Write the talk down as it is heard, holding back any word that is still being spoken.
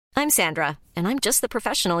I'm Sandra, and I'm just the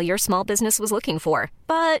professional your small business was looking for.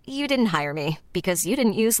 But you didn't hire me because you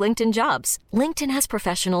didn't use LinkedIn Jobs. LinkedIn has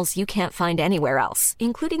professionals you can't find anywhere else,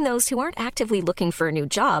 including those who aren't actively looking for a new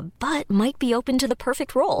job, but might be open to the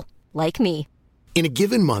perfect role, like me. In a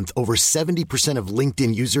given month, over 70% of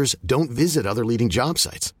LinkedIn users don't visit other leading job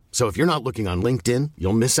sites. So if you're not looking on LinkedIn,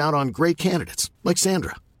 you'll miss out on great candidates like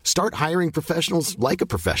Sandra. Start hiring professionals like a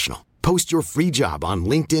professional. Post your free job on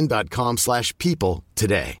linkedin.com/people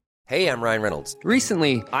today. Hey, I'm Ryan Reynolds.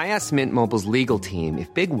 Recently, I asked Mint Mobile's legal team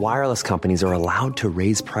if big wireless companies are allowed to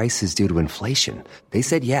raise prices due to inflation. They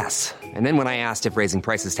said yes. And then when I asked if raising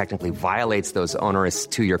prices technically violates those onerous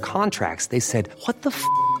two-year contracts, they said, "What the f***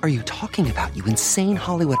 are you talking about, you insane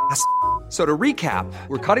Hollywood ass?" So to recap,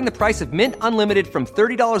 we're cutting the price of Mint Unlimited from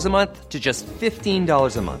 $30 a month to just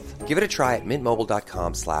 $15 a month. Give it a try at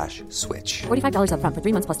mintmobile.com/switch. $45 up front for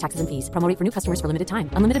 3 months plus taxes and fees. Promo rate for new customers for limited time.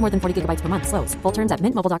 Unlimited more than 40 gigabytes per month. Slows full terms at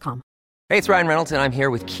mintmobile.com. Hey, it's Ryan Reynolds, and I'm here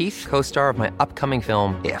with Keith, co-star of my upcoming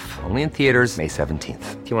film, If, only in theaters May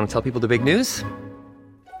 17th. Do you want to tell people the big news?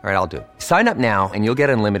 All right, I'll do it. Sign up now and you'll get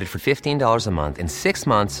unlimited for $15 a month and 6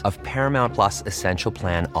 months of Paramount Plus Essential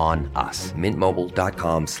Plan on us.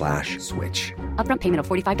 mintmobile.com/switch. Upfront payment of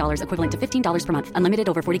 $45 equivalent to $15 per month. Unlimited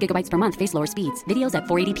over 40 gigabytes per month. Face lower speeds. Videos at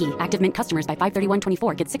 480p. Active Mint customers by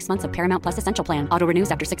 531.24 get 6 months of Paramount Plus Essential Plan. Auto renews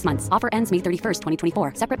after 6 months. Offer ends May 31st,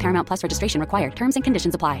 2024. Separate Paramount Plus registration required. Terms and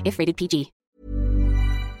conditions apply if rated PG.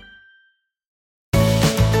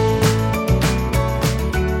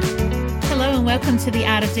 Hello and welcome to the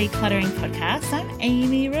Art of Decluttering podcast. I'm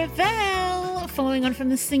Amy Revell, following on from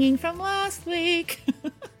the singing from last week.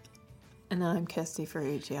 And I'm Kirsty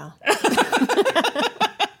Ferrugia.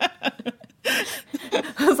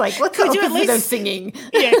 I was like, what's the opposite of singing?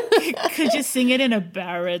 Yeah, could you sing it in a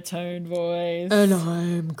baritone voice? And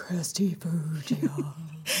I'm Kirsty Ferrugia.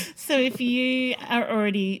 So if you are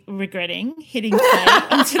already regretting hitting play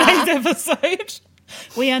on today's episode,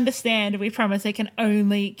 we understand. We promise it can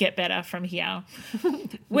only get better from here.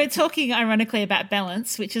 We're talking, ironically, about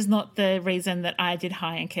balance, which is not the reason that I did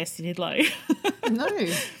high and Kirsty did low. No.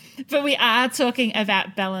 But we are talking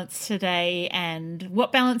about balance today and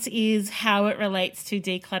what balance is, how it relates to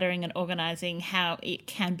decluttering and organising, how it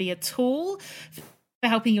can be a tool for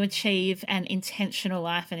helping you achieve an intentional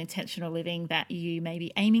life and intentional living that you may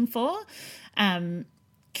be aiming for.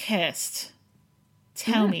 Kirst,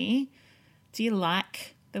 tell me, do you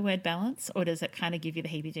like the word balance, or does it kind of give you the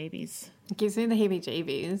heebie-jeebies? It gives me the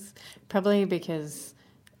heebie-jeebies, probably because,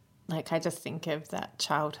 like, I just think of that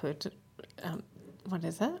childhood, what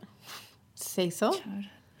is it? Seesaw?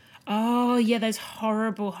 Oh, yeah, those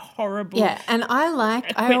horrible. Yeah, and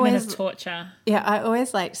equipment of torture. Yeah, I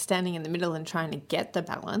always like standing in the middle and trying to get the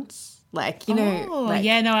balance. Like, you know. Oh, like,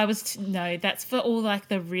 yeah, no, that's for all like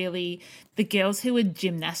the girls who were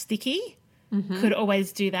gymnasticy could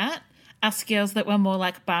always do that. Us girls that were more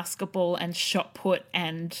like basketball and shot put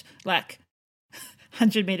and like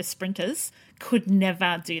 100-meter sprinters could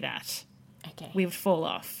never do that. Okay. We would fall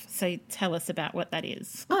off. So tell us about what that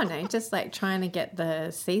is. Oh, no, just like trying to get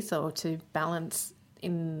the seesaw to balance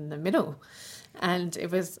in the middle. And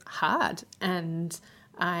it was hard. And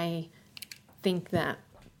I think that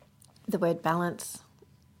the word balance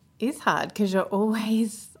is hard because you're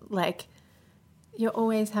always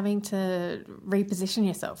having to reposition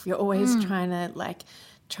yourself. You're always trying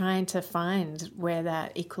to find where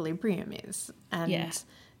that equilibrium is. And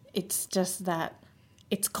it's just that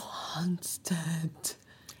it's constant.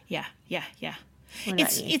 Yeah.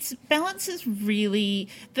 It's balance is really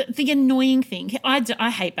the annoying thing.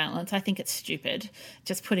 I hate balance. I think it's stupid.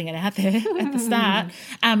 Just putting it out there at the start.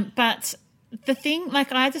 But the thing,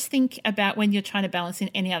 like, I just think about when you're trying to balance in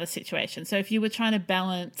any other situation. So if you were trying to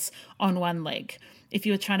balance on one leg, if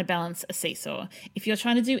you were trying to balance a seesaw, if you're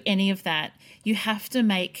trying to do any of that, you have to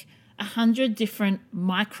make 100 different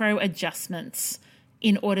micro adjustments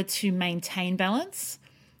in order to maintain balance.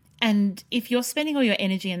 And if you're spending all your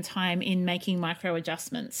energy and time in making micro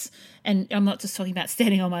adjustments, and I'm not just talking about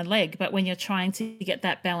standing on my leg, but when you're trying to get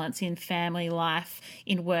that balance in family life,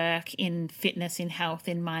 in work, in fitness, in health,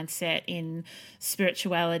 in mindset, in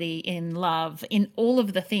spirituality, in love, in all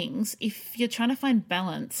of the things, if you're trying to find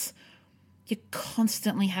balance, you're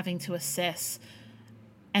constantly having to assess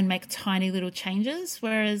and make tiny little changes,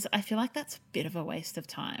 whereas I feel like that's a bit of a waste of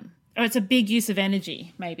time. Or it's a big use of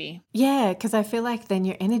energy, maybe. Yeah, because I feel like then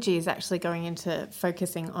your energy is actually going into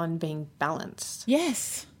focusing on being balanced.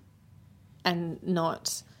 Yes. And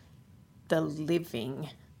not the living.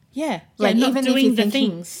 Yeah. Like, not even doing if you're the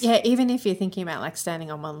thinking, things. Yeah, even if you're thinking about like standing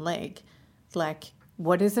on one leg, like,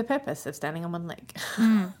 what is the purpose of standing on one leg?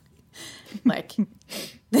 Like,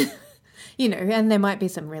 you know, and there might be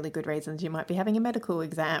some really good reasons. You might be having a medical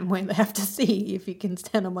exam where they have to see if you can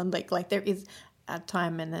stand on one leg. Like there is a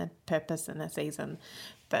time and a purpose and a season.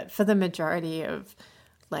 But for the majority of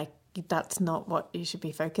like, that's not what you should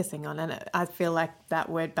be focusing on. And I feel like that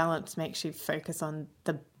word balance makes you focus on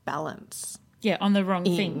the balance. Yeah, on the wrong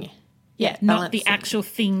thing. Yeah, not the actual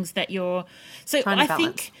things that you're... So I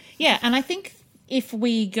think, yeah, and I think if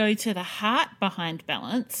we go to the heart behind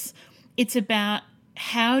balance, it's about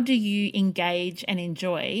how do you engage and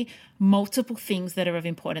enjoy multiple things that are of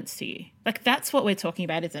importance to you. Like that's what we're talking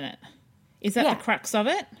about, isn't it? Is that the crux of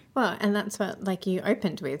it? Well, and that's what like you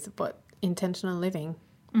opened with, what intentional living,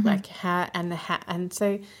 like how, and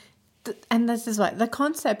so, and this is what the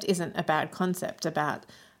concept isn't a bad concept about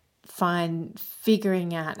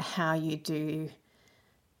figuring out how you do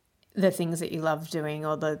the things that you love doing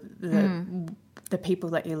or the people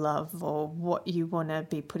that you love or what you want to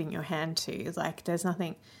be putting your hand to. Like there's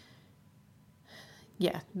nothing,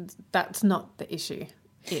 that's not the issue.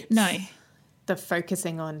 It's the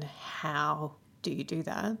focusing on how do you do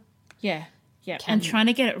that. Yeah. Yeah, and trying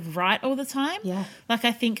to get it right all the time. Yeah. Like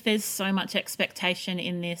I think there's so much expectation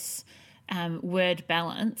in this word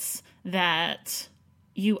balance that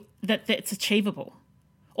it's achievable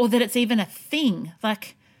or that it's even a thing.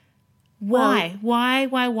 Like why?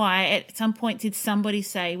 At some point did somebody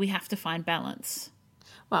say we have to find balance?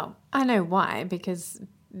 Well, I know why, because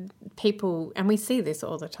people, and we see this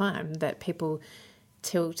all the time, that people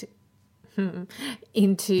tilt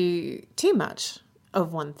into too much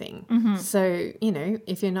of one thing. So, you know,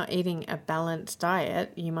 if you're not eating a balanced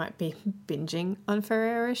diet, you might be binging on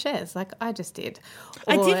Ferrero Rochers like I just did.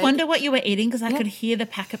 I did wonder what you were eating because I could hear the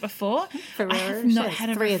packet before. I have not had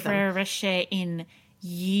a Ferrero Rocher in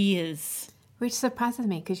years. Which surprises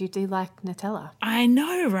me because you do like Nutella. I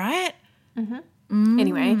know, right?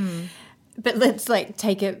 Anyway, but let's like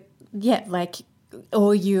take it,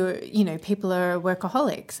 or people are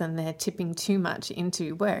workaholics and they're tipping too much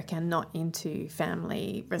into work and not into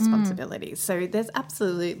family responsibilities. So there's I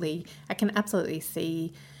can absolutely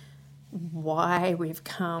see why we've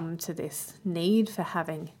come to this need for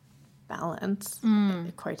having balance,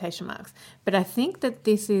 quotation marks. But I think that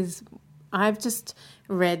I've just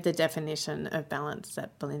read the definition of balance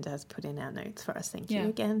that Belinda has put in our notes for us. Thank you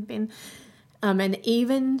again, Ben. An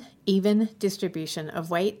even distribution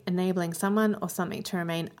of weight, enabling someone or something to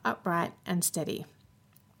remain upright and steady.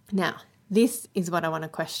 Now, this is what I want to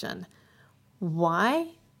question. Why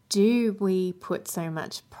do we put so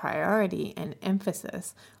much priority and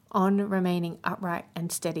emphasis on remaining upright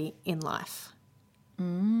and steady in life?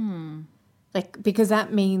 Because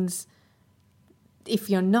that means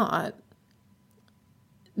if you're not,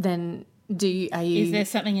 then is there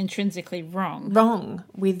something intrinsically wrong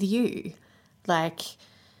with you? That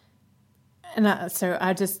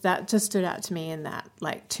just stood out to me in that,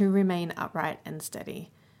 like, to remain upright and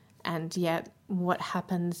steady. And yet what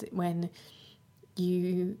happens when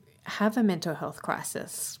you have a mental health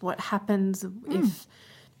crisis? What happens if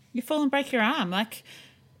you fall and break your arm?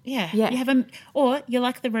 You have or you're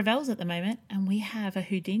like the Revels at the moment, and we have a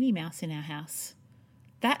Houdini mouse in our house.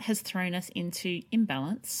 That has thrown us into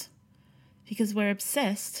imbalance because we're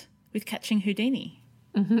obsessed with catching Houdini.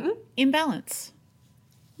 Imbalance.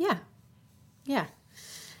 Yeah.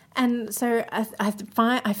 And so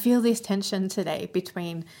I feel this tension today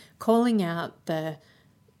between calling out the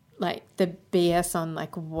BS on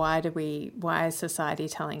why is society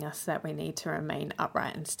telling us that we need to remain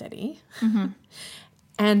upright and steady,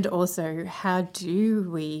 and also how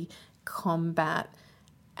do we combat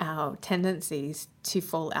our tendencies to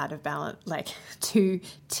fall out of balance, to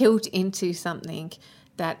tilt into something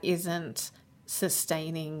that isn't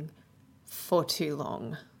sustaining for too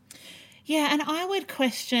long. Yeah, and I would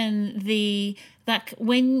question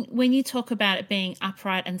when you talk about it being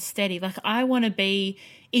upright and steady, I want to be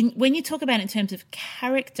when you talk about it in terms of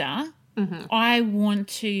character, I want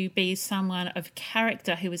to be someone of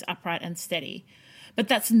character who is upright and steady. But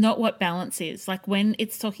that's not what balance is. When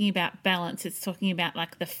it's talking about balance, it's talking about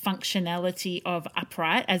the functionality of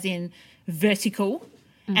upright as in vertical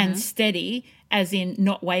and steady as in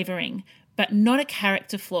not wavering, but not a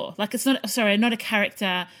character flaw. Not a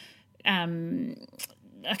character,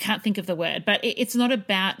 I can't think of the word, but it's not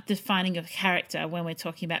about defining a character when we're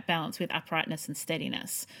talking about balance with uprightness and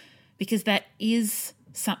steadiness, because that is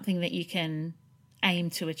something that you can aim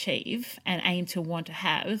to achieve and aim to want to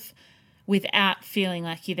have without feeling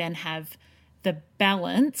like you then have the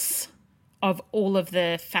balance of all of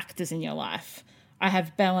the factors in your life. I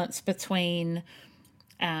have balance between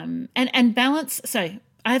and balance. So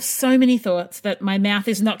I have so many thoughts that my mouth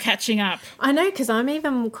is not catching up. I know, because I'm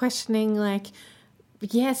even questioning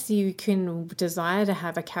yes, you can desire to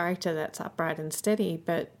have a character that's upright and steady,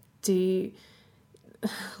 but do you,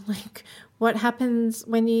 like, what happens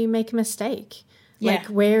when you make a mistake? Yeah. Like,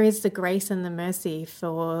 where is the grace and the mercy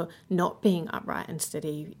for not being upright and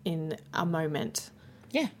steady in a moment?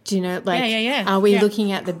 Yeah. Do you know, like, Yeah. are we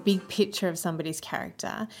looking at the big picture of somebody's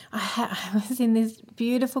character? I was in this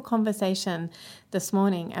beautiful conversation this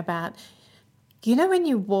morning about, you know, when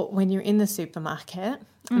you're in the supermarket,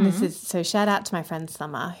 and this is, so shout out to my friend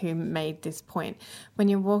Summer who made this point. When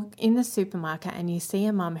you walk in the supermarket and you see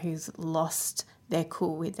a mum who's lost their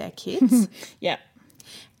cool with their kids. Yeah.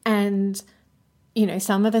 And, you know,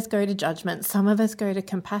 some of us go to judgment, some of us go to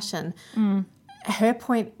compassion. Her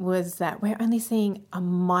point was that we're only seeing a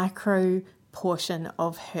micro portion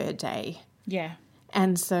of her day. Yeah.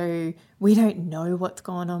 And so we don't know what's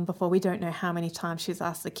gone on before. We don't know how many times she's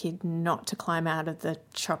asked the kid not to climb out of the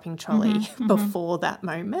shopping trolley before that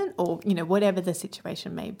moment, or, you know, whatever the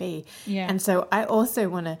situation may be. Yeah. And so I also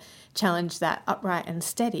want to challenge that upright and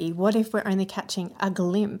steady. What if we're only catching a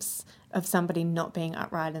glimpse of somebody not being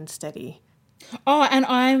upright and steady? Oh, and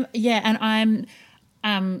I'm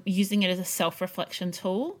using it as a self-reflection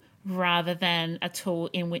tool rather than a tool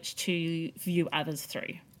in which to view others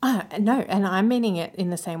through. No, and I'm meaning it in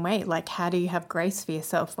the same way. Like, how do you have grace for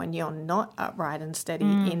yourself when you're not upright and steady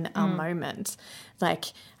in a moment? Like,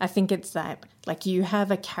 I think it's that, like, you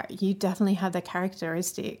definitely have the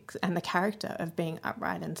characteristics and the character of being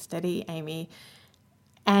upright and steady, Amy.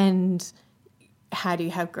 And how do you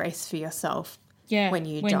have grace for yourself when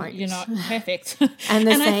you don't? You're not perfect. And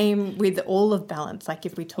the same with all of balance. Like,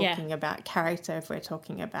 if we're talking about character, if we're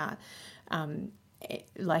talking about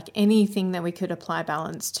like anything that we could apply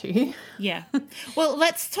balance to. Yeah. Well,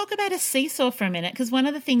 let's talk about a seesaw for a minute, because one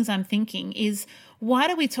of the things I'm thinking is, why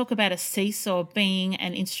do we talk about a seesaw being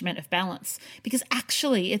an instrument of balance? Because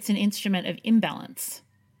actually it's an instrument of imbalance.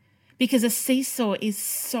 Because a seesaw is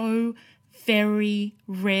so very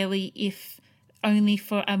rarely, if only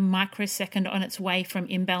for a microsecond on its way from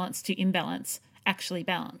imbalance to imbalance, actually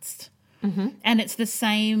balanced. And it's the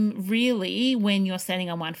same really when you're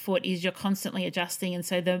standing on one foot, is you're constantly adjusting. And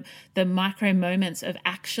so the micro moments of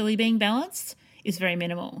actually being balanced is very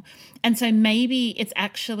minimal. And so maybe it's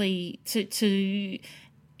actually to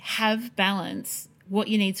have balance, what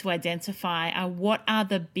you need to identify are what are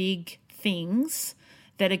the big things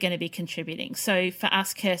that are going to be contributing. So for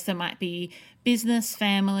us, Kirsten, might be business,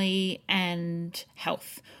 family, and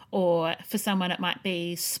health. Or for someone, it might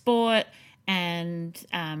be sport and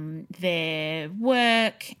their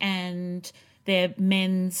work and their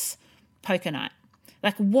men's poker night.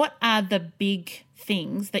 Like, what are the big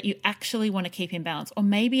things that you actually want to keep in balance? Or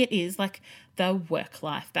maybe it is like the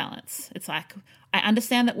work-life balance. It's like, I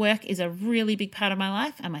understand that work is a really big part of my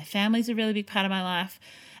life and my family's a really big part of my life.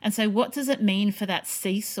 And so what does it mean for that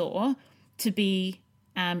seesaw to be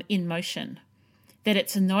in motion? That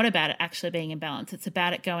it's not about it actually being in balance. It's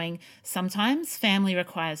about it going, sometimes family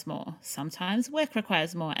requires more, sometimes work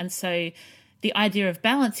requires more. And so the idea of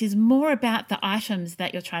balance is more about the items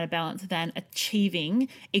that you're trying to balance than achieving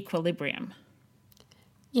equilibrium.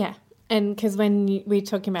 Yeah. And because when we're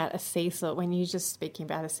talking about a seesaw, when you're just speaking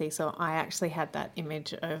about a seesaw, I actually had that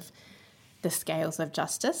image of the scales of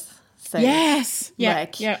justice. So yes. Yeah.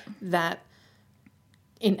 Like that.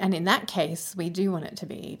 In that case, we do want it to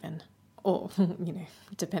be even. Or, you know,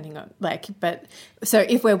 depending on, like, but so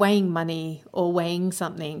if we're weighing money or weighing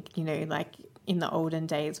something, you know, like in the olden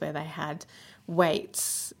days where they had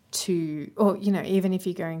weights or, you know, even if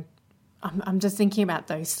you're going, I'm just thinking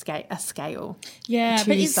about a scale. Yeah. A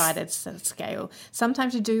two-sided scale.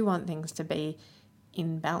 Sometimes you do want things to be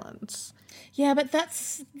in balance. Yeah, but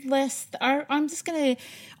that's less,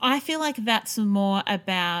 I feel like that's more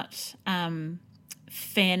about,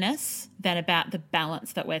 fairness than about the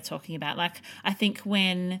balance that we're talking about. Like, I think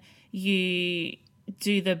when you're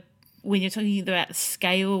talking about the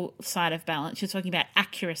scale side of balance, you're talking about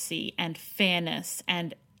accuracy and fairness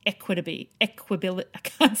and equability. I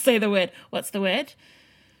can't say the word. What's the word?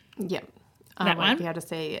 Yeah. I won't be able to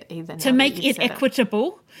say it either. To make it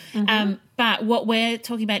equitable. But what we're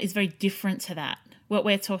talking about is very different to that. What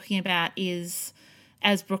we're talking about is,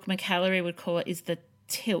 as Brooke McAlary would call it, is the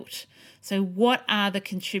tilt. So what are the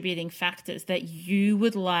contributing factors that you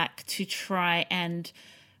would like to try and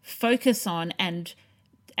focus on and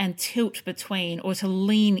tilt between, or to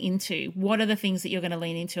lean into? What are the things that you're going to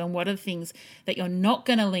lean into and what are the things that you're not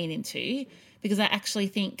going to lean into? Because I actually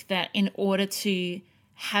think that in order to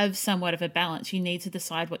have somewhat of a balance, you need to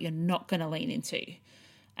decide what you're not going to lean into.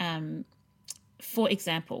 For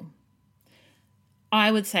example,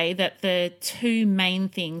 I would say that the two main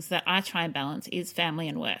things that I try and balance is family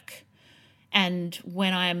and work. And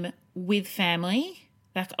when I'm with family,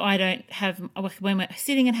 like I don't have, when we're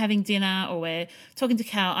sitting and having dinner or we're talking to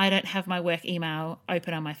Cal, I don't have my work email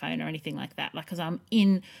open on my phone or anything like that. Like, because I'm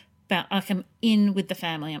in with the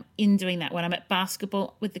family. I'm in doing that. When I'm at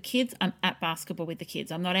basketball with the kids, I'm at basketball with the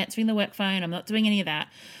kids. I'm not answering the work phone. I'm not doing any of that.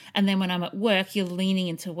 And then when I'm at work, you're leaning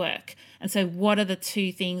into work. And so what are the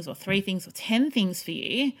 2 things or 3 things or 10 things for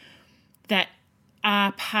you that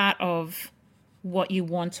are part of what you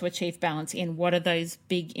want to achieve balance in? What are those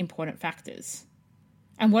big important factors?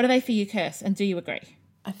 And what are they for you, Kirst? And do you agree?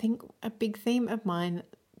 I think a big theme of mine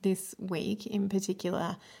this week in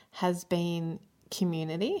particular has been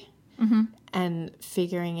community and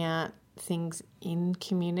figuring out things in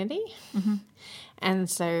community. And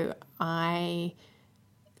so I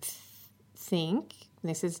think,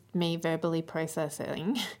 this is me verbally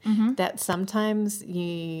processing, that sometimes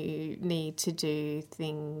you need to do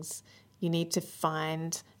things, you need to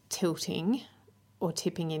find tilting or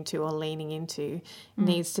tipping into or leaning into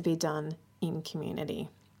needs to be done in community.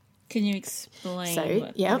 Can you explain?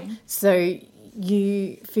 So, yeah. So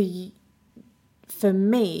for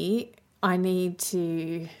me, I need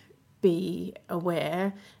to be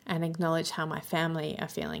aware and acknowledge how my family are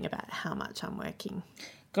feeling about how much I'm working.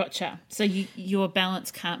 Gotcha. So your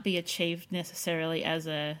balance can't be achieved necessarily as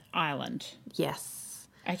an island. Yes.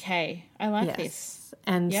 Okay. I like this.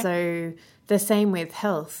 And so the same with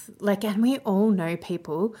health. Like, and we all know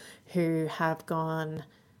people who have gone,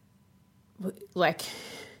 like,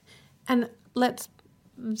 and let's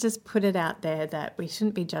just put it out there that we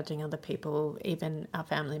shouldn't be judging other people, even our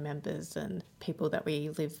family members and people that we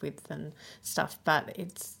live with and stuff, but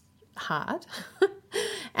it's hard.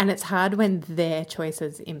 And it's hard when their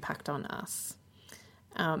choices impact on us.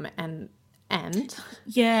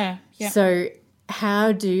 So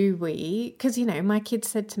how do we, because, you know, my kids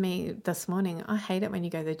said to me this morning, I hate it when you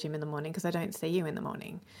go to the gym in the morning because I don't see you in the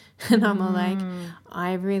morning. And I'm all like,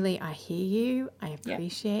 I hear you. I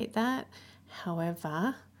appreciate that.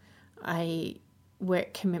 However,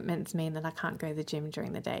 work commitments mean that I can't go to the gym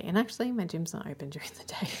during the day. And actually, my gym's not open during the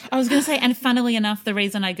day. I was going to say, and funnily enough, the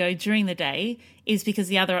reason I go during the day is because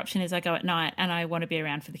the other option is I go at night and I want to be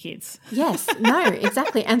around for the kids. Yes, no,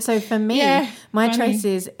 exactly. And so for me, my choice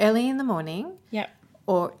is early in the morning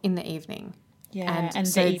or in the evening. Yeah, and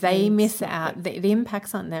so they miss out. The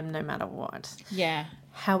impact's on them no matter what. Yeah.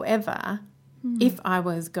 However, if I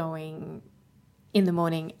was going in the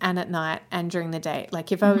morning and at night and during the day,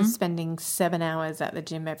 like if I was spending 7 hours at the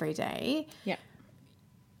gym every day,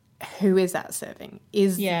 who is that serving?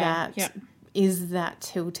 Is that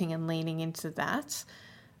tilting and leaning into that,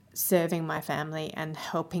 serving my family and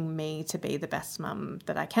helping me to be the best mum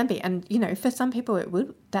that I can be? And, you know, for some people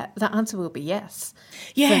the answer will be yes.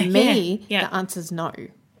 For me, the answer's no.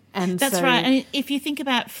 And that's right. And if you think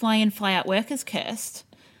about fly in, fly out workers, Kirst,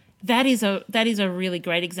 that is a really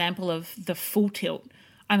great example of the full tilt.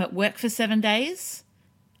 I'm at work for 7 days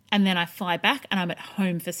and then I fly back and I'm at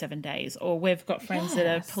home for 7 days. Or we've got friends that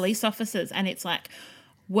are police officers and it's like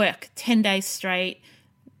work 10 days straight,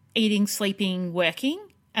 eating, sleeping, working,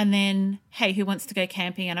 and then, hey, who wants to go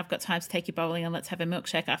camping and I've got time to take you bowling and let's have a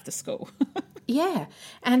milkshake after school. Yeah.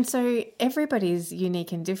 And so everybody's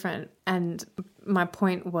unique and different. And my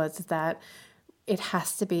point was that it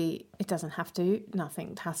doesn't have to,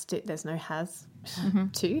 nothing has to, there's no has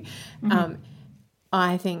to.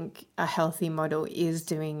 I think a healthy model is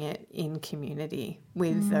doing it in community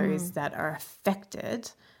with those that are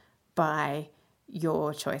affected by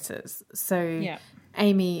your choices. So,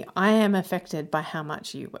 Amy, I am affected by how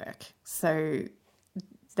much you work. So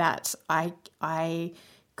that I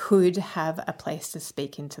could have a place to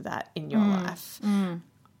speak into that in your life.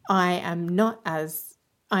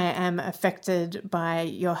 I am affected by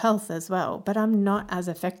your health as well, but I'm not as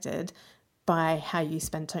affected by how you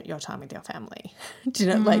spend your time with your family. Do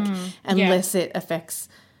you know, unless it affects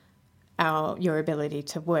your ability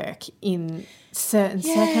to work in certain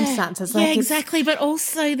circumstances. Like exactly. But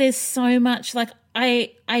also there's so much, like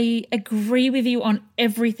I agree with you on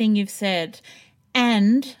everything you've said.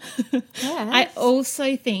 And I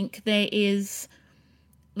also think there is,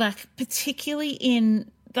 like, particularly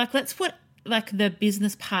in, like, let's put like the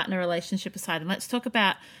business partner relationship aside and let's talk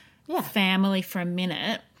about family for a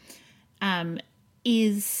minute,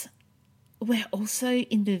 is we're also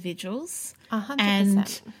individuals. 100%.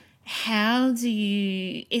 And how do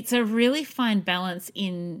you, it's a really fine balance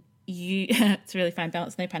in you, it's a really fine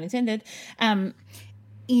balance, no pun intended,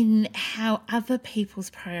 in how other people's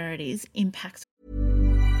priorities impact.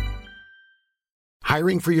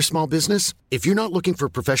 Hiring for your small business? If you're not looking for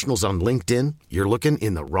professionals on LinkedIn, you're looking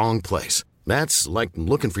in the wrong place. That's like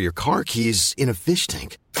looking for your car keys in a fish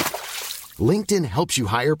tank. LinkedIn helps you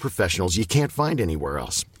hire professionals you can't find anywhere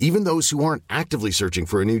else, even those who aren't actively searching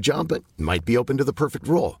for a new job but might be open to the perfect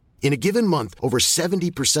role. In a given month, over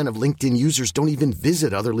 70% of LinkedIn users don't even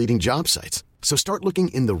visit other leading job sites. So start looking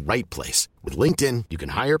in the right place. With LinkedIn, you can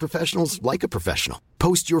hire professionals like a professional.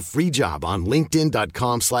 Post your free job on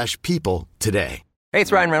linkedin.com/people today. Hey,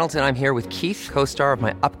 it's Ryan Reynolds, and I'm here with Keith, co-star of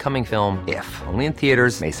my upcoming film, If, only in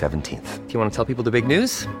theaters May 17th. Do you want to tell people the big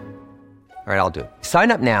news? All right, I'll do it. Sign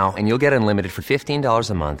up now and you'll get unlimited for $15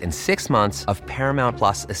 a month and 6 months of Paramount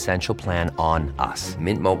Plus Essential Plan on us.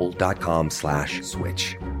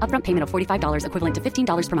 MintMobile.com/switch. Upfront payment of $45 equivalent to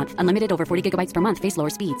 $15 per month. Unlimited over 40 gigabytes per month. Face lower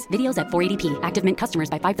speeds. Videos at 480p. Active Mint customers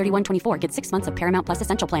by 531.24 get 6 months of Paramount Plus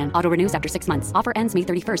Essential Plan. Auto renews after 6 months. Offer ends May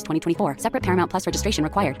 31st, 2024. Separate Paramount Plus registration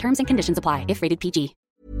required. Terms and conditions apply if rated PG.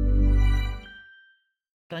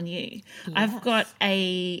 On you. Yes. I've got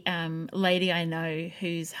a lady I know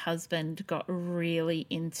whose husband got really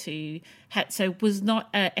into, so was not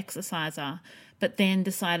an exerciser, but then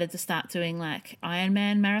decided to start doing like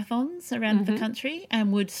Ironman marathons around the country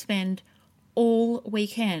and would spend all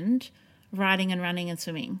weekend riding and running and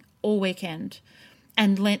swimming all weekend,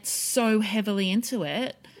 and lent so heavily into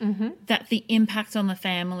it that the impact on the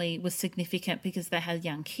family was significant because they had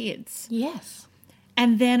young kids. Yes.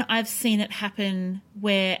 And then I've seen it happen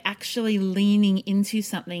where actually leaning into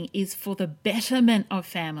something is for the betterment of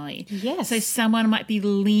family. Yes. So someone might be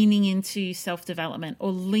leaning into self-development,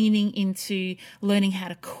 or leaning into learning how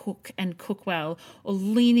to cook and cook well, or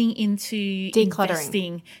leaning into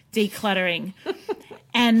decluttering.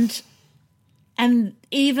 and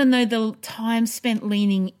even though the time spent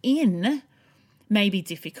leaning in may be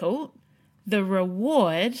difficult, the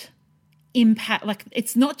reward impact, like,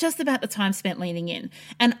 it's not just about the time spent leaning in.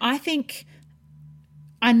 And I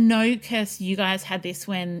know, Kirst, you guys had this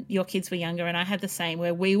when your kids were younger, and I had the same,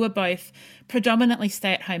 where we were both predominantly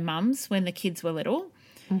stay-at-home mums when the kids were little,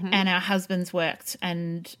 and our husbands worked.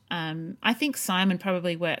 And I think Simon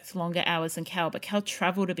probably worked longer hours than Cal, but Cal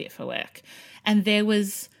travelled a bit for work. And there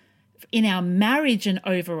was, in our marriage, an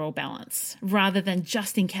overall balance rather than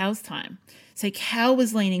just in Cal's time. So Cal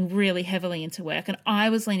was leaning really heavily into work, and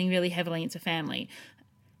I was leaning really heavily into family.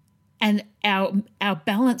 And our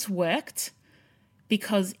balance worked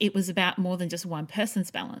because it was about more than just one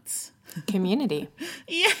person's balance. Community.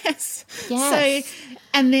 Yes. So,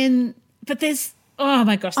 and then, but there's, oh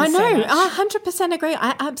my gosh, I know, so much. I 100% agree.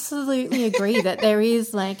 I absolutely agree that there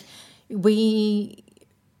is, like, we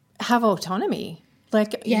have autonomy.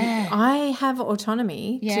 Like, I have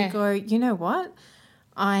autonomy to go, you know what?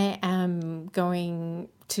 I am going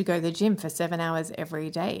to go to the gym for 7 hours every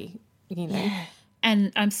day, you know. Yeah.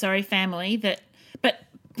 And I'm sorry, family, but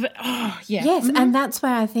oh, yeah. Yes, and that's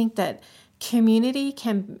where I think that community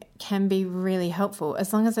can be really helpful,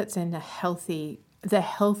 as long as it's in the healthy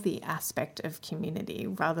aspect of community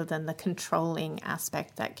rather than the controlling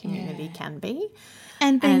aspect that community can be.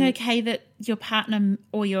 And being okay that your partner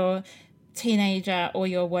or your teenager or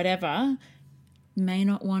your whatever may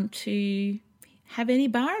not want to have any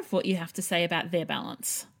bar of what you have to say about their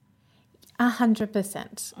balance.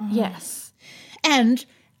 100%. Yes. And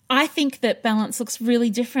I think that balance looks really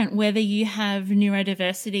different whether you have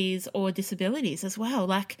neurodiversities or disabilities as well.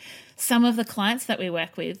 Like, some of the clients that we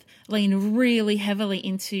work with lean really heavily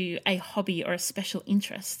into a hobby or a special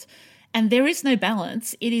interest, and there is no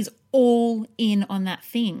balance. It is all in on that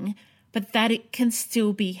thing, but that it can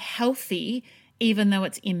still be healthy even though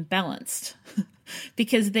it's imbalanced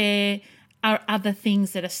because there are other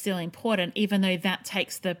things that are still important, even though that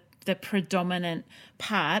takes the predominant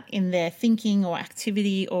part in their thinking or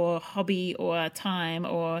activity or hobby or time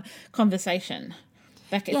or conversation.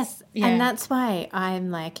 Yes, and that's why I'm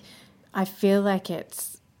like, I feel like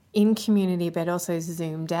it's in community but also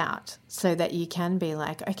zoomed out, so that you can be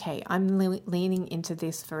like, okay, I'm leaning into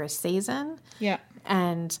this for a season. Yeah.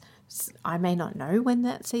 And I may not know when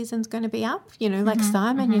that season's going to be up. You know, like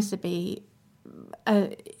Simon used to be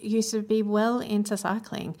well into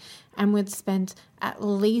cycling and would spend at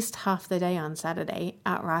least half the day on Saturday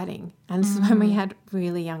out riding. And this is when we had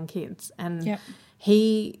really young kids. And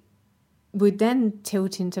he would then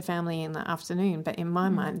tilt into family in the afternoon. But in my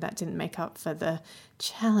mind, that didn't make up for the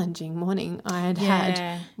challenging morning I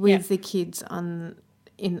had with the kids in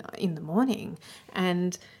the morning.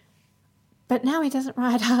 But now he doesn't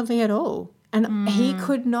ride hardly at all. And he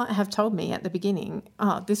could not have told me at the beginning,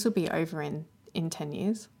 oh, this will be over in 10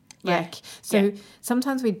 years.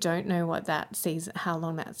 Sometimes we don't know what that season, how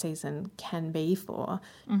long that season can be for.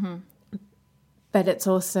 But it's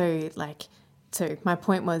also like, so my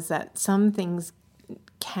point was that some things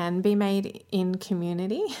can be made in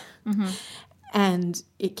community And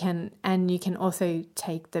you can also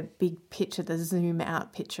take the big picture, the zoom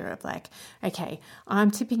out picture of like, okay, I'm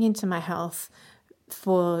tipping into my health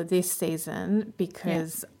for this season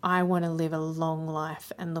because I want to live a long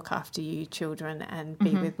life and look after you children and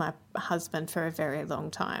be with my husband for a very long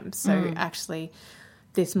time. So actually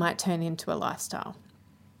this might turn into a lifestyle.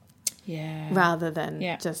 Yeah. Rather than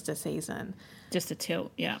just a season. Just a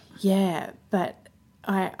tilt, yeah. Yeah, but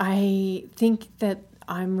I think that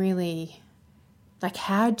I'm really... Like,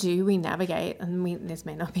 how do we navigate, and this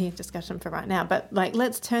may not be a discussion for right now, but, like,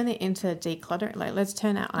 let's turn it into decluttering. Like, let's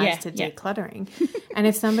turn our eyes to decluttering. And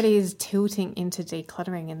if somebody is tilting into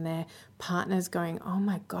decluttering and their partner's going, oh,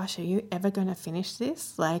 my gosh, are you ever going to finish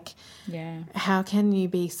this? Like, how can you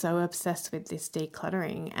be so obsessed with this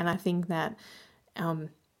decluttering? And I think that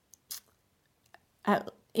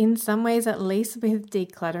in some ways, at least with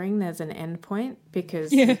decluttering, there's an end point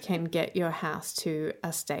because you can get your house to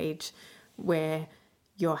a stage where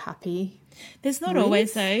you're happy. There's not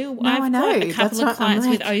always, though. No, I know. Got a couple of clients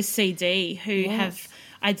with OCD who have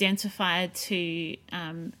identified to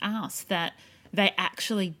us that they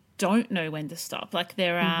actually don't know when to stop. Like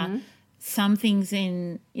there are some things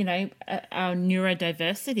in, our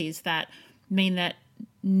neurodiversities that mean that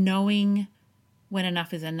knowing when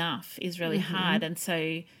enough is enough is really hard. And so,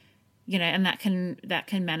 and that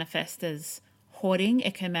can manifest as hoarding.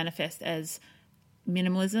 It can manifest as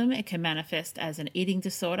minimalism. It can manifest as an eating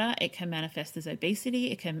disorder. It can manifest as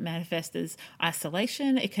obesity. It can manifest as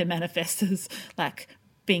isolation. It can manifest as like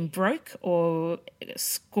being broke or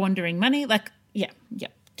squandering money. Like,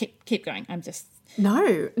 keep going. I'm just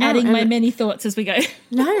adding my many thoughts as we go.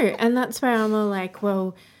 No, and that's where I'm all like,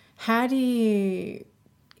 well, how do you...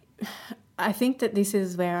 I think that this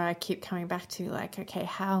is where I keep coming back to, like, okay,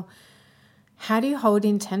 how do you hold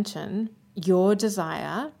in tension your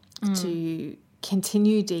desire to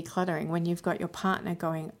continue decluttering when you've got your partner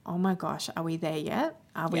going, oh my gosh, are we there yet?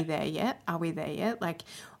 Are we there yet? Are we there yet? Like,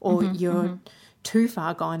 or you're too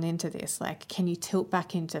far gone into this. Like, can you tilt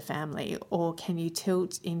back into family, or can you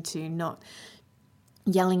tilt into not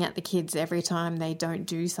yelling at the kids every time they don't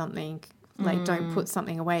do something, like don't put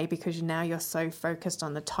something away, because now you're so focused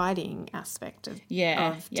on the tidying aspect of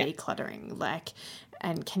decluttering. Like,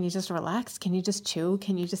 and can you just relax? Can you just chill?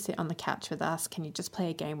 Can you just sit on the couch with us? Can you just play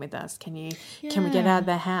a game with us? Can we get out of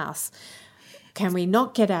the house? Can we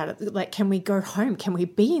not get out of, like, can we go home? Can we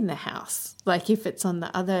be in the house? Like, if it's on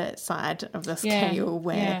the other side of the scale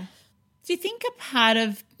where... Yeah. Do you think a part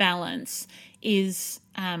of balance is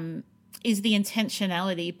the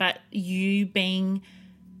intentionality, but you being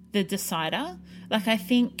the decider? Like, I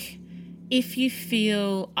think if you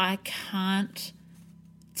feel I can't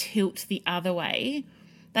tilt the other way,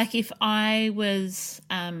 like if I was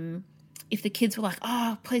if the kids were like,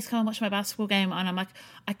 oh, please come and watch my basketball game, and I'm like,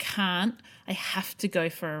 I can't, I have to go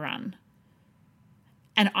for a run,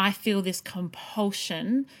 and I feel this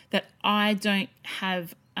compulsion that I don't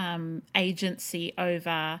have agency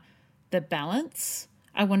over the balance,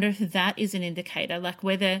 I wonder if that is an indicator, like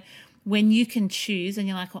whether when you can choose and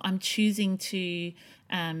you're like, well, I'm choosing to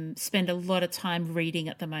spend a lot of time reading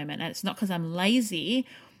at the moment, and it's not because I'm lazy,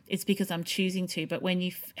 it's because I'm choosing to. But when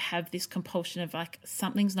you have this compulsion of like,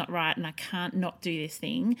 something's not right and I can't not do this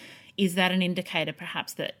thing, is that an indicator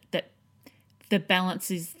perhaps that the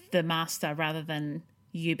balance is the master rather than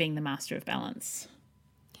you being the master of balance?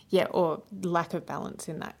 Yeah, or lack of balance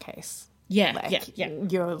in that case. Yeah, like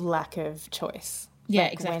your lack of choice. Yeah,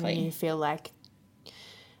 like exactly. When you feel like...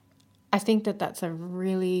 I think that that's a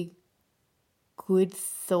really good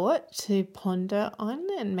thought to ponder on,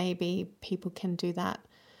 and maybe people can do that,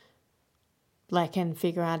 like, and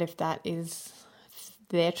figure out if that is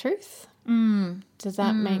their truth. Does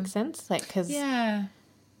that make sense? Like, because I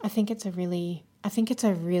think it's a really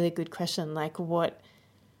good question. Like, what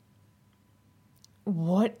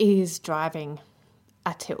is driving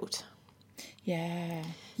a tilt? Yeah.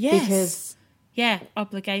 Yes. Because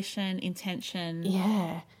obligation, intention.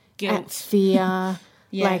 Yeah. Guilt. Fear.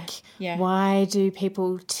 Why do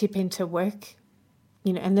people tip into work?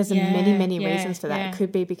 And there's many reasons for that. It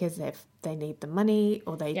could be because they need the money,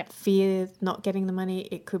 or they fear not getting the money.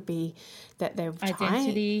 It could be that they're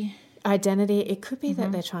identity. It could be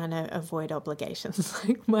that they're trying to avoid obligations.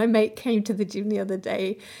 Like, my mate came to the gym the other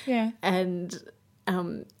day, and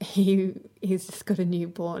he's just got a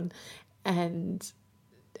newborn, and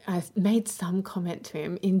I made some comment to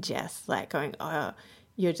him in jest, like going, "Oh,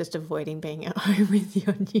 you're just avoiding being at home with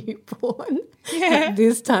your newborn at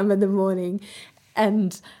this time of the morning."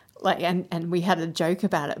 And like, and we had a joke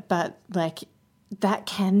about it, but like, that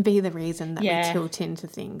can be the reason that Yeah. we tilt into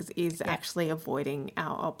things is actually avoiding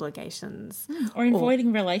our obligations. Or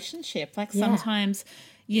avoiding relationship. Like sometimes,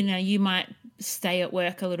 you know, you might stay at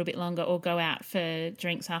work a little bit longer or go out for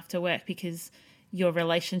drinks after work because your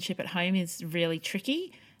relationship at home is really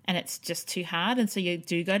tricky and it's just too hard. And so you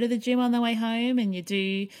do go to the gym on the way home, and you do,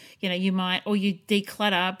 you know, you might, or you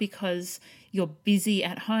declutter because you're busy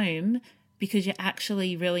at home because you're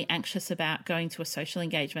actually really anxious about going to a social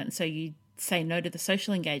engagement. So you say no to the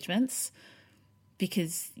social engagements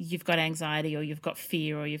because you've got anxiety or you've got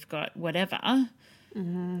fear or you've got whatever.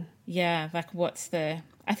 Mm-hmm. Yeah, like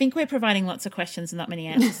I think we're providing lots of questions and not many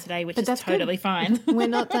answers today, which is totally fine. We're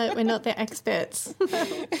not the experts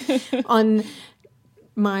on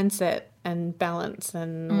mindset and balance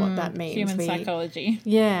and what that means. Human psychology.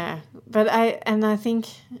 Yeah, but I think,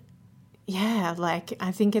 yeah, like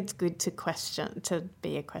I think it's good to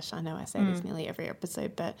be a questioner. I know I say this nearly every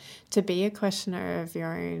episode, but to be a questioner of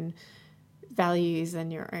your own values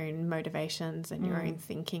and your own motivations and your own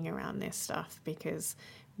thinking around this stuff, because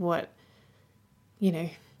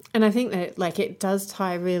and I think that like it does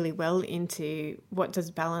tie really well into what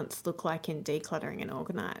does balance look like in decluttering and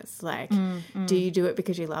organize. Like, do you do it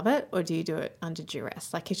because you love it, or do you do it under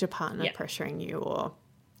duress? Like, is your partner pressuring you, or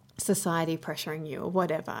society pressuring you, or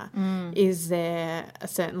whatever? Is there a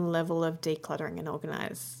certain level of decluttering and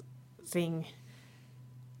organizing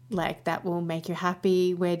like that will make you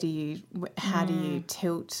happy? How do you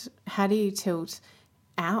tilt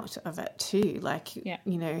out of it too? Like, you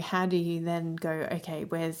know, how do you then go, okay,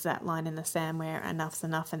 where's that line in the sand where enough's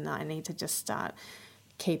enough and I need to just start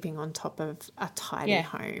keeping on top of a tidy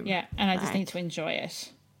home? Yeah, and I just need to enjoy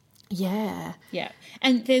it. Yeah. Yeah.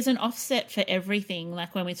 And there's an offset for everything.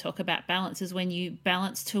 Like when we talk about balance, is when you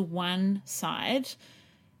balance to one side,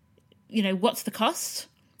 you know, what's the cost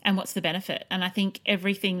and what's the benefit? And I think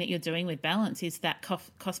everything that you're doing with balance is that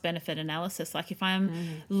cost-benefit analysis. Like if I'm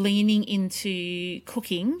leaning into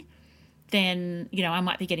cooking, then, you know, I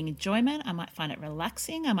might be getting enjoyment. I might find it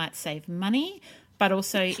relaxing. I might save money. But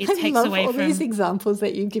also it takes away all from these examples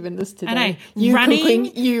that you've given us today. I know. You Running,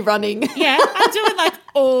 cooking, you running. Yeah, I'm doing like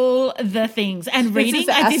all the things. And reading. This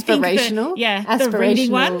is aspirational. The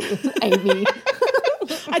reading one. Amy.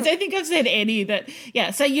 I don't think I've said any that,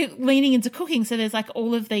 so you're leaning into cooking. So there's like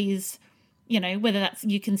all of these, you know, whether that's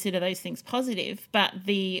you consider those things positive, but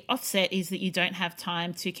the offset is that you don't have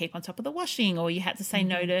time to keep on top of the washing, or you had to say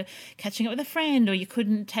no to catching up with a friend, or you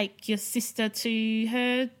couldn't take your sister to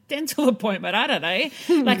her dental appointment. I don't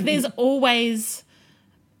know. Like there's always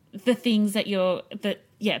the things that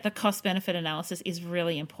the cost benefit analysis is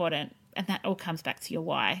really important. And that all comes back to your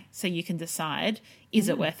why. So you can decide, is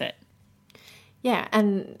it worth it? Yeah,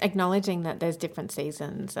 and acknowledging that there's different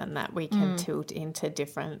seasons and that we can tilt into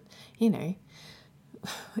different, you know,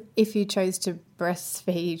 if you chose to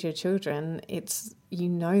breastfeed your children, you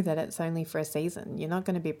know that it's only for a season. You're not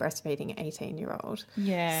going to be breastfeeding an 18-year-old.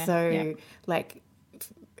 Yeah. So, like,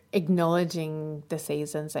 acknowledging the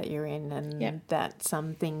seasons that you're in and that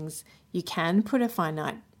some things you can put a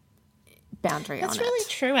finite boundary on it. That's really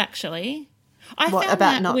true, actually. What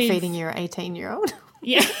about not feeding your 18-year-old?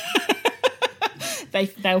 Yeah.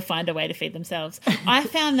 They'll find a way to feed themselves. I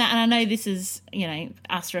found that, and I know this is, you know,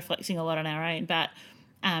 us reflecting a lot on our own, but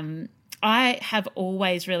I have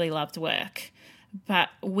always really loved work. But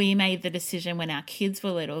we made the decision when our kids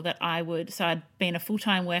were little that so I'd been a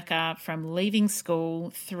full-time worker from leaving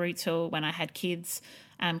school through till when I had kids.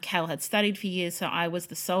 Cal had studied for years, so I was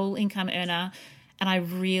the sole income earner. And I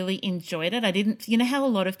really enjoyed it. I didn't, you know how a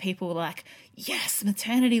lot of people were like, yes,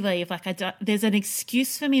 maternity leave. Like there's an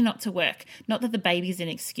excuse for me not to work. Not that the baby's an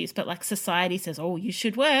excuse, but like society says, oh, you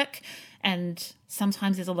should work. And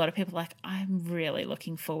sometimes there's a lot of people like, I'm really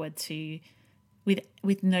looking forward to,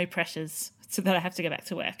 with no pressures so that I have to go back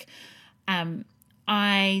to work.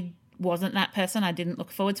 I wasn't that person. I didn't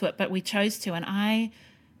look forward to it, but we chose to. And I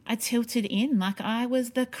tilted in. Like I was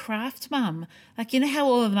the craft mum. Like, you know how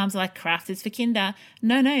all of the mums are like, craft is for kinder.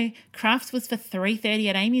 No, craft was for 3:30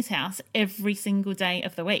 at Amy's house every single day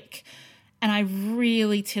of the week. And I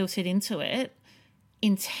really tilted into it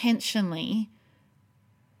intentionally,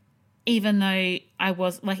 even though I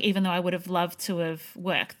would have loved to have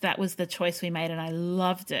worked. That was the choice we made and I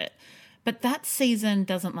loved it. But that season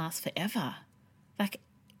doesn't last forever. Like,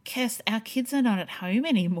 Kirst, our kids are not at home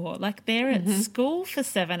anymore. Like they're at school for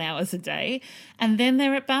 7 hours a day, and then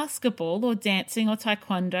they're at basketball or dancing or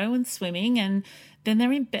taekwondo and swimming, and then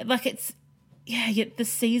they're in bed. Like the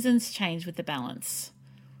seasons change with the balance.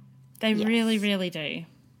 They really, really do.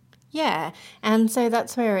 Yeah, and so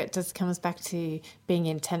that's where it just comes back to being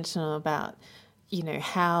intentional about, you know,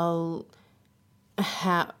 how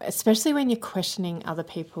how, especially when you're questioning other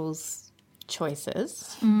people's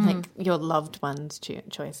choices, like your loved ones'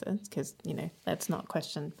 choices, because, you know, let's not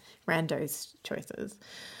question randos' choices.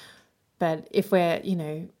 But if we're, you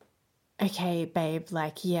know, okay, babe,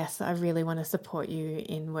 like, yes, I really want to support you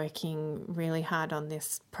in working really hard on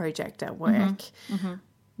this project at work.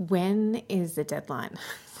 When is the deadline?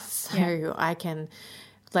 So I can,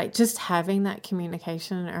 like, just having that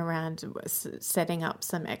communication around setting up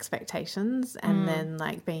some expectations and then,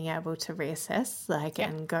 like, being able to reassess, like,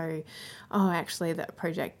 and go, oh, actually that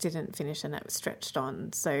project didn't finish and it was stretched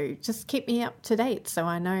on. So just keep me up to date so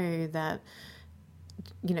I know that,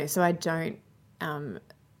 you know, so I don't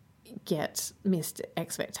get missed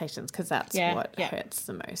expectations, because that's what hurts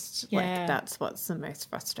the most. Like, that's what's the most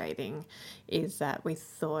frustrating, is that we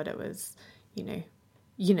thought it was, you know,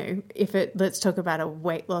 if it, let's talk about a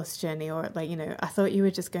weight loss journey, or like, you know, I thought you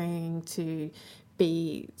were just going to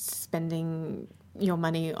be spending your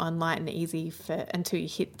money on light and easy for until you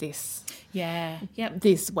hit this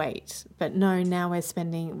this weight, but no, now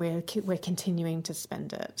we're continuing to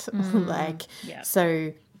spend it.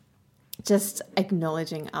 So just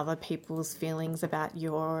acknowledging other people's feelings about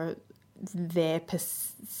their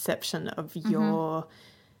perception of your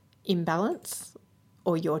imbalance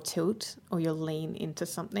or your tilt or your lean into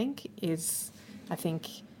something is, I think,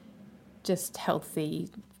 just healthy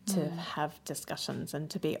to have discussions and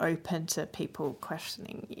to be open to people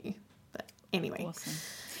questioning you. But anyway. Awesome.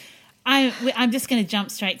 I'm just going to jump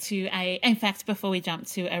straight to in fact, before we jump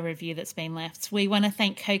to a review that's been left, we want to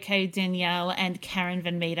thank Coco, Danielle and Karen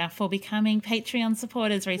Van Meter for becoming Patreon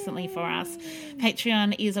supporters recently for us.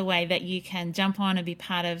 Patreon is a way that you can jump on and be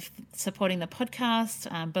part of supporting the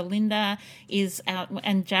podcast. Belinda is out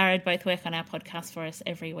and Jared both work on our podcast for us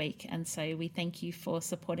every week. And so we thank you for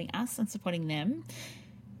supporting us and supporting them.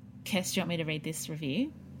 Kirst, do you want me to read this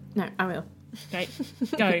review? No, I will. Great.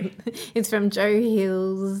 Go. It's from Joe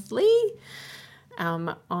Hillsley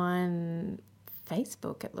on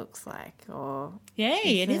Facebook, it looks like. Or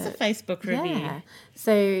Yay, it is a Facebook review. Yeah.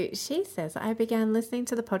 So she says, I began listening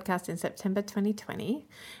to the podcast in September 2020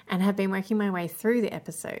 and have been working my way through the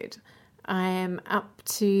episode. I am up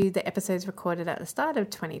to the episodes recorded at the start of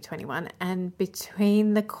 2021, and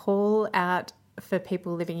between the call out for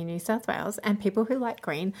people living in New South Wales and people who like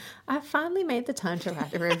green, I finally made the time to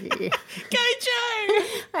write a review. Go, Joe!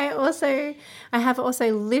 I have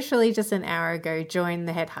also literally just an hour ago joined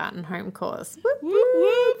the Head, Heart and Home course. Whoop, whoop,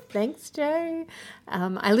 whoop. Thanks, Joe.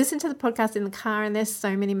 I listen to the podcast in the car, and there's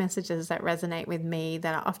so many messages that resonate with me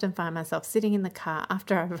that I often find myself sitting in the car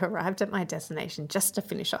after I've arrived at my destination just to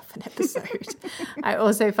finish off an episode. I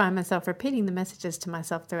also find myself repeating the messages to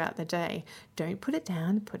myself throughout the day. Don't put it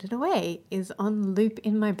down, put it away is on loop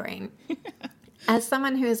in my brain. As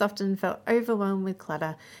someone who has often felt overwhelmed with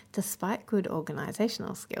clutter, despite good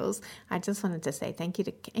organisational skills, I just wanted to say thank you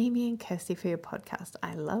to Amy and Kirsty for your podcast.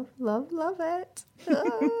 I love, love, love it.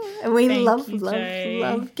 Oh. And we love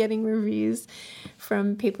getting reviews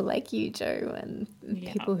from people like you, Joe, and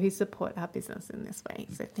people who support our business in this way.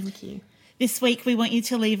 So thank you. This week, we want you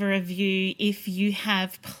to leave a review if you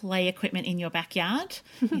have play equipment in your backyard.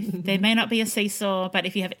 There may not be a seesaw, but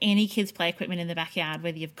if you have any kids' play equipment in the backyard,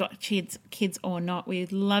 whether you've got kids or not,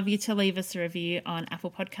 we'd love you to leave us a review on Apple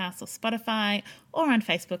Podcasts or Spotify or on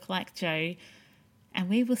Facebook like Joe. And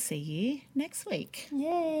we will see you next week.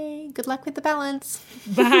 Yay. Good luck with the balance.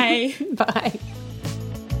 Bye. Bye.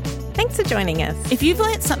 Thanks for joining us. If you've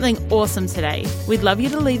learnt something awesome today, we'd love you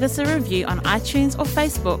to leave us a review on iTunes or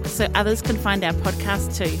Facebook so others can find our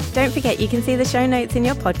podcast too. Don't forget you can see the show notes in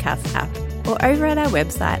your podcast app or over at our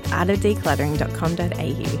website,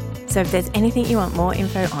 artofdecluttering.com.au. So if there's anything you want more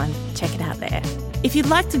info on, check it out there. If you'd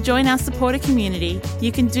like to join our supporter community,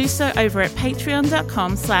 you can do so over at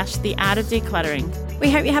patreon.com/theartofdecluttering. We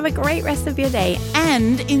hope you have a great rest of your day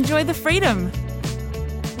and enjoy the freedom.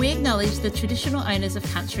 We acknowledge the traditional owners of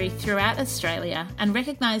country throughout Australia and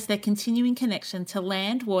recognise their continuing connection to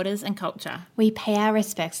land, waters and culture. We pay our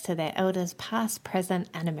respects to their elders past, present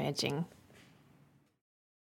and emerging.